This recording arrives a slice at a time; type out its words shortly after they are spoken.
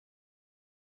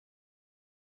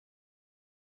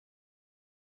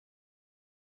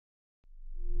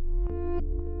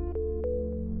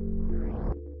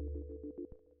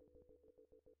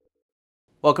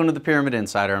Welcome to the Pyramyd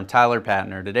Insider. I'm Tyler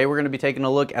Patner. Today we're going to be taking a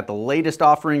look at the latest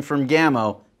offering from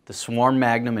Gamo, the Swarm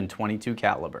Magnum in .22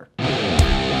 caliber.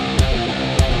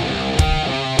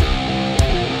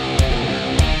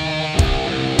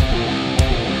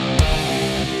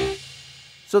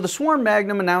 So the Swarm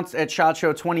Magnum, announced at SHOT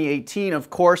Show 2018, of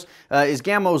course, is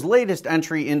Gamo's latest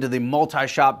entry into the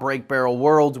multi-shot break barrel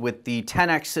world with the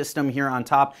 10X system here on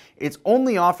top. It's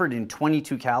only offered in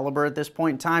 .22 caliber at this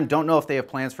point in time. Don't know if they have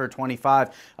plans for a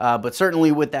 25, but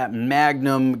certainly with that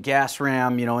Magnum gas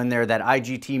ram, in there, that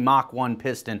IGT Mach 1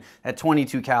 piston, that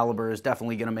 .22 caliber is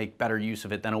definitely going to make better use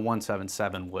of it than a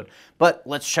 177 would. But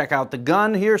let's check out the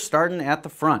gun here, starting at the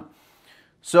front.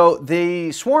 So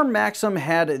the Swarm Maxxim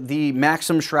had the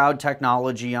Maxxim shroud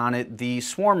technology on it. The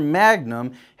Swarm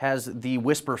Magnum has the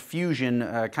Whisper Fusion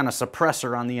kind of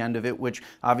suppressor on the end of it, which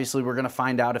obviously we're going to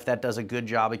find out if that does a good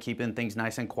job of keeping things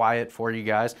nice and quiet for you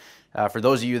guys. For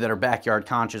those of you that are backyard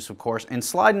conscious, of course. And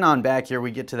sliding on back here, we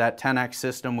get to that 10X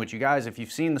system, which you guys, if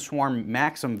you've seen the Swarm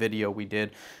Maxxim video we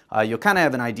did, you'll kind of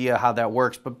have an idea how that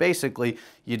works. But basically,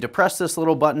 you depress this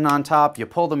little button on top, you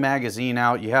pull the magazine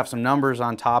out, you have some numbers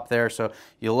on top there, so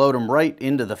you load them right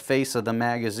into the face of the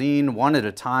magazine, one at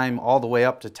a time, all the way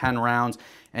up to 10 rounds.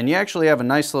 And you actually have a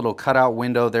nice little cutout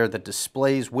window there that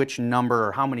displays which number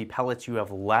or how many pellets you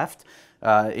have left,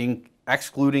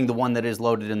 excluding the one that is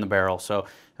loaded in the barrel. So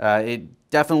it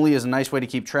definitely is a nice way to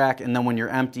keep track. And then when you're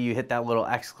empty, you hit that little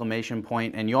exclamation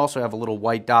point, and you also have a little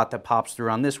white dot that pops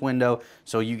through on this window,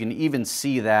 so you can even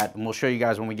see that, and we'll show you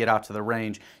guys when we get out to the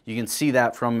range. You can see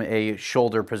that from a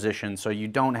shoulder position, so you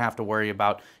don't have to worry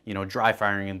about dry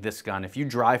firing in this gun. If you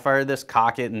dry fire this,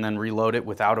 cock it, and then reload it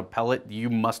without a pellet, you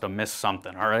must have missed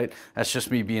something. All right, that's just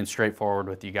me being straightforward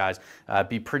with you guys. It'd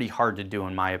be pretty hard to do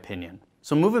in my opinion.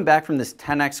 So moving back from this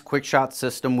 10X quick shot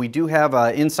system, we do have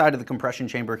inside of the compression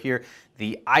chamber here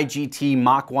the IGT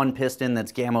Mach 1 piston.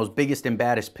 That's Gamo's biggest and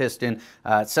baddest piston.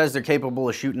 It says they're capable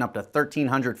of shooting up to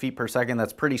 1,300 feet per second.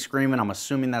 That's pretty screaming. I'm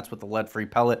assuming that's with the lead-free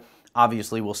pellet.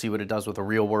 Obviously, we'll see what it does with a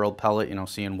real-world pellet,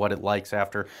 seeing what it likes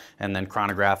after, and then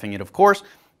chronographing it, of course.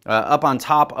 Up on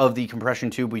top of the compression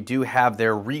tube, we do have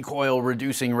their recoil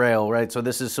reducing rail, right? So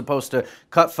this is supposed to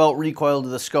cut felt recoil to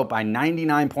the scope by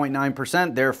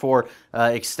 99.9%, therefore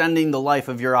extending the life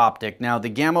of your optic. Now, the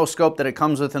Gamo scope that it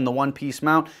comes with in the one-piece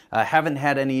mount, haven't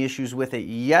had any issues with it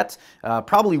yet.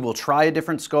 Probably will try a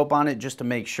different scope on it just to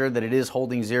make sure that it is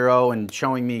holding zero and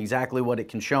showing me exactly what it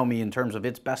can show me in terms of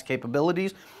its best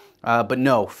capabilities. But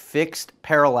no, fixed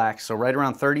parallax, so right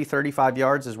around 30-35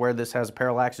 yards is where this has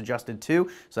parallax adjusted to,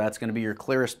 so that's going to be your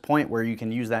clearest point where you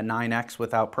can use that 9X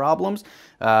without problems.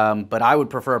 But I would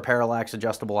prefer a parallax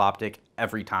adjustable optic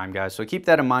every time, guys, so keep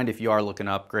that in mind if you are looking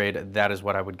to upgrade. That is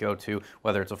what I would go to,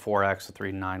 whether it's a 4X, a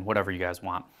 3-9, whatever you guys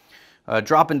want.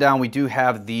 Dropping down, we do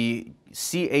have the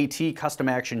CAT custom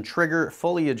action trigger,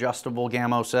 fully adjustable,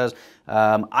 Gamo says.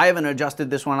 I haven't adjusted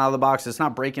this one out of the box. It's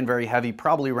not breaking very heavy,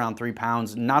 probably around 3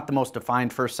 pounds. Not the most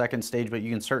defined first, second stage, but you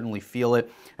can certainly feel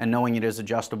it. And knowing it is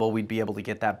adjustable, we'd be able to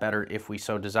get that better if we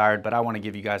so desired. But I want to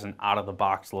give you guys an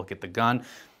out-of-the-box look at the gun.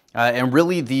 And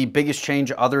really the biggest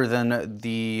change, other than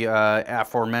the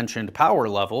aforementioned power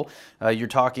level, you're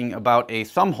talking about a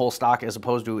thumb hole stock as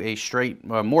opposed to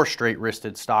a more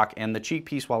straight-wristed stock. And the cheek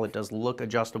piece, while it does look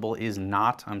adjustable, is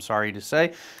not, I'm sorry to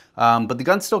say. But the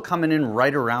gun's still coming in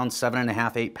right around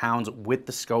 7.5, 8 pounds with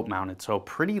the scope mounted. So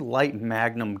pretty light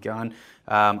Magnum gun.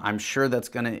 I'm sure that's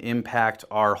going to impact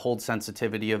our hold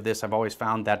sensitivity of this. I've always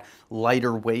found that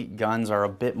lighter weight guns are a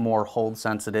bit more hold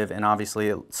sensitive, and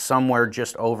obviously somewhere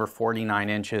just over 49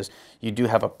 inches, you do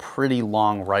have a pretty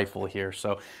long rifle here.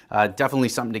 So definitely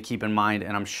something to keep in mind,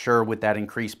 and I'm sure with that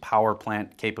increased power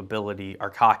plant capability, our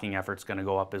cocking effort's going to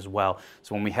go up as well.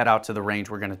 So when we head out to the range,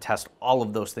 we're going to test all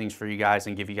of those things for you guys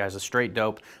and give you guys a straight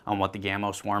dope on what the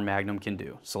Gamo Swarm Magnum can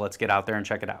do. So let's get out there and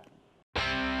check it out.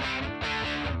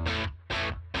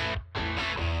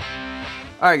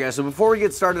 All right, guys, so before we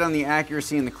get started on the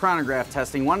accuracy and the chronograph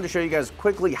testing, wanted to show you guys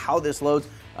quickly how this loads,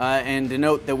 and to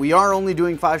note that we are only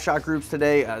doing 5-shot groups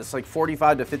today. It's like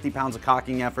 45 to 50 pounds of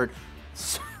cocking effort.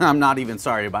 I'm not even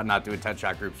sorry about not doing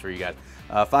 10-shot groups for you guys.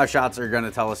 5 shots are going to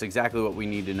tell us exactly what we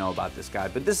need to know about this guy.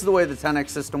 But this is the way the 10X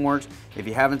system works. If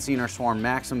you haven't seen our Swarm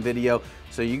Maxxim video,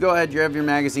 so you go ahead, you have your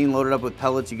magazine loaded up with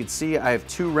pellets. You can see I have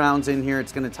 2 rounds in here.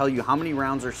 It's going to tell you how many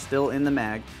rounds are still in the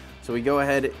mag. So we go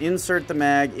ahead, insert the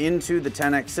mag into the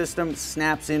 10X system,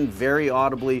 snaps in very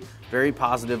audibly, very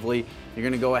positively. You're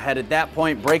going to go ahead at that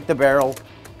point, break the barrel,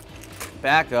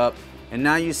 back up, and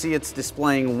now you see it's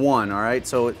displaying 1, all right?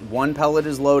 So 1 pellet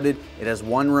is loaded. It has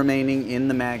 1 remaining in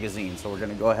the magazine. So we're going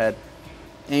to go ahead,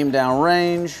 aim down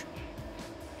range,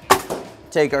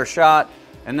 take our shot,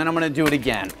 and then I'm gonna do it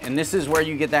again. And this is where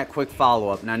you get that quick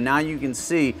follow-up. Now you can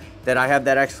see that I have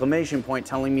that exclamation point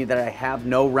telling me that I have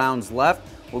no rounds left.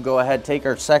 We'll go ahead, take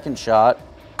our second shot.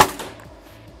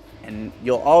 And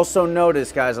you'll also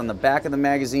notice, guys, on the back of the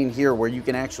magazine here where you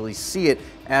can actually see it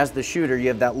as the shooter, you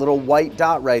have that little white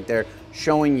dot right there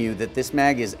showing you that this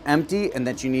mag is empty and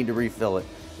that you need to refill it.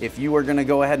 If you are gonna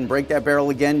go ahead and break that barrel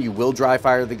again, you will dry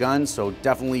fire the gun, so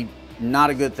definitely not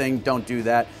a good thing. Don't do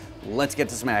that. Let's get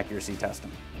to some accuracy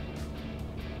testing.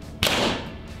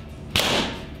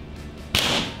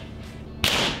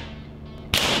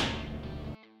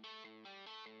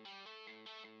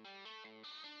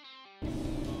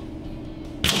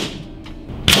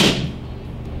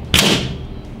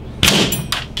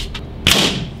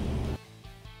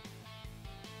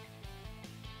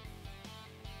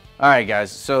 All right,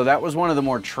 guys, so that was one of the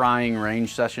more trying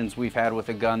range sessions we've had with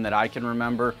a gun that I can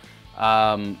remember.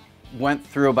 Went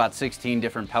through about 16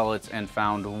 different pellets and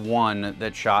found one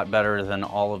that shot better than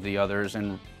all of the others,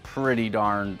 and pretty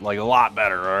darn, like a lot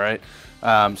better, all right?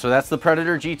 So that's the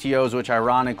Predator GTOs, which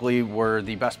ironically were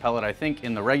the best pellet, I think,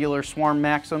 in the regular Swarm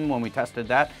Maxxim when we tested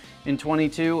that in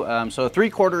 22. So a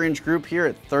 3/4 inch group here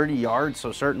at 30 yards,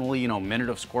 so certainly, you know, minute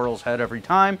of squirrel's head every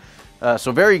time.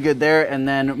 So very good there. And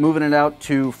then moving it out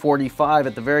to 45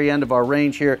 at the very end of our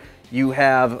range here, you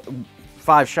have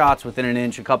 5 shots within an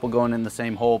inch, a couple going in the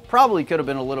same hole. Probably could have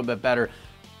been a little bit better.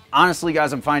 Honestly,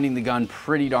 guys, I'm finding the gun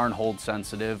pretty darn hold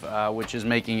sensitive, which is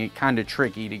making it kind of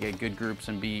tricky to get good groups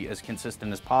and be as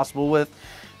consistent as possible with.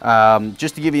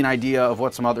 Just to give you an idea of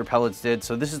what some other pellets did.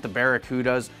 So this is the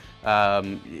Barracudas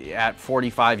at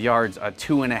 45 yards, a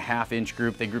 2.5 inch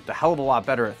group. They grouped a hell of a lot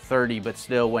better at 30, but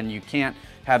still, when you can't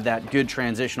have that good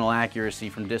transitional accuracy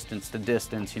from distance to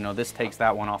distance, you know, this takes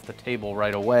that one off the table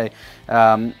right away.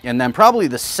 And then probably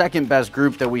the second best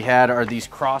group that we had are these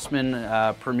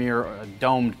Crosman Premier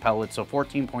domed pellets, so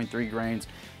 14.3 grains.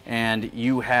 And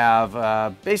you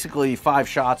have basically 5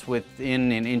 shots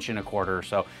within an inch and a quarter or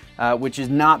so, which is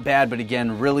not bad, but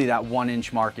again, really that 1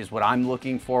 inch mark is what I'm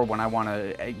looking for when I want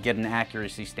to get an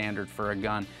accuracy standard for a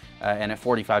gun. And at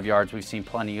 45 yards, we've seen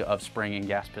plenty of spring and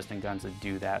gas piston guns that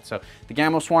do that. So the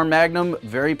Gamo Swarm Magnum,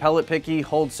 very pellet picky,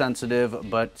 hold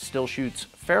sensitive, but still shoots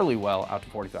fairly well out to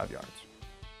 45 yards.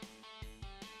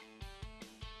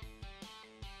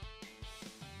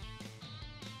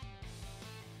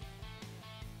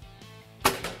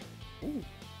 Ooh.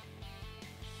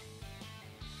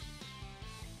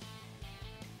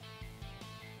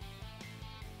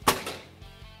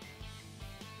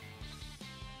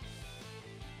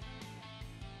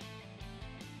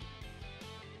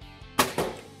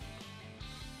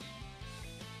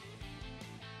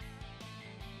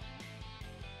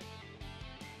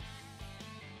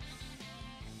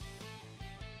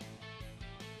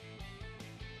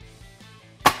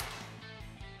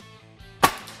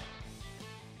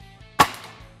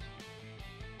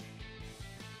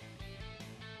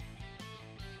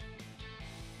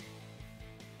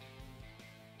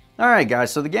 All right, guys,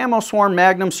 so the Gamo Swarm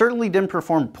Magnum certainly didn't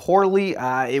perform poorly.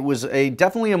 It was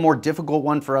definitely a more difficult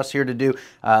one for us here to do.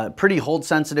 Pretty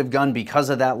hold-sensitive gun because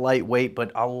of that lightweight,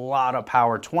 but a lot of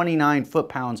power, 29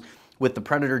 foot-pounds with the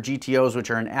Predator GTOs,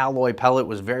 which are an alloy pellet,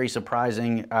 was very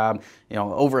surprising. You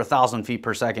know, over 1,000 feet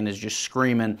per second is just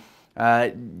screaming.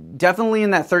 Definitely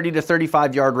in that 30 to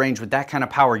 35 yard range with that kind of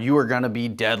power, you are going to be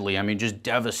deadly. I mean, just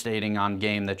devastating on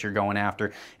game that you're going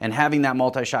after. And having that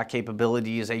multi-shot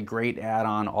capability is a great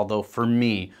add-on, although for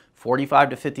me, 45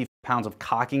 to 50 pounds of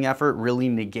cocking effort really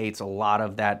negates a lot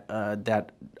of that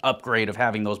that upgrade of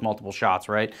having those multiple shots,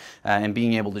 right? And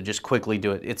being able to just quickly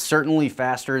do it. It's certainly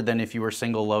faster than if you were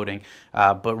single loading,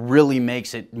 but really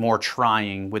makes it more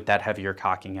trying with that heavier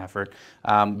cocking effort.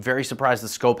 Very surprised the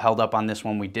scope held up on this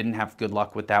one. We didn't have good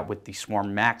luck with that with the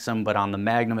Swarm Maxxim, but on the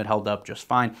Magnum it held up just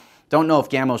fine. Don't know if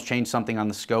Gamo's changed something on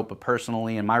the scope, but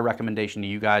personally, and my recommendation to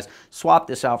you guys, swap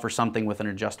this out for something with an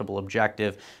adjustable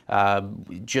objective.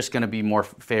 Just going to be more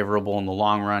favorable in the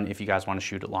long run if you guys want to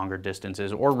shoot at longer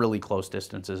distances or really close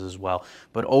distances as well.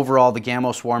 But overall, the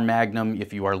Gamo Swarm Magnum,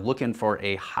 if you are looking for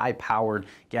a high-powered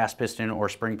gas piston or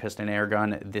spring piston air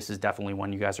gun, this is definitely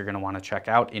one you guys are going to want to check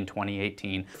out in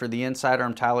 2018. For The Insider,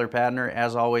 I'm Tyler Padner.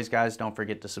 As always, guys, don't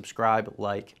forget to subscribe,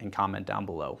 like, and comment down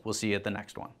below. We'll see you at the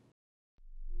next one.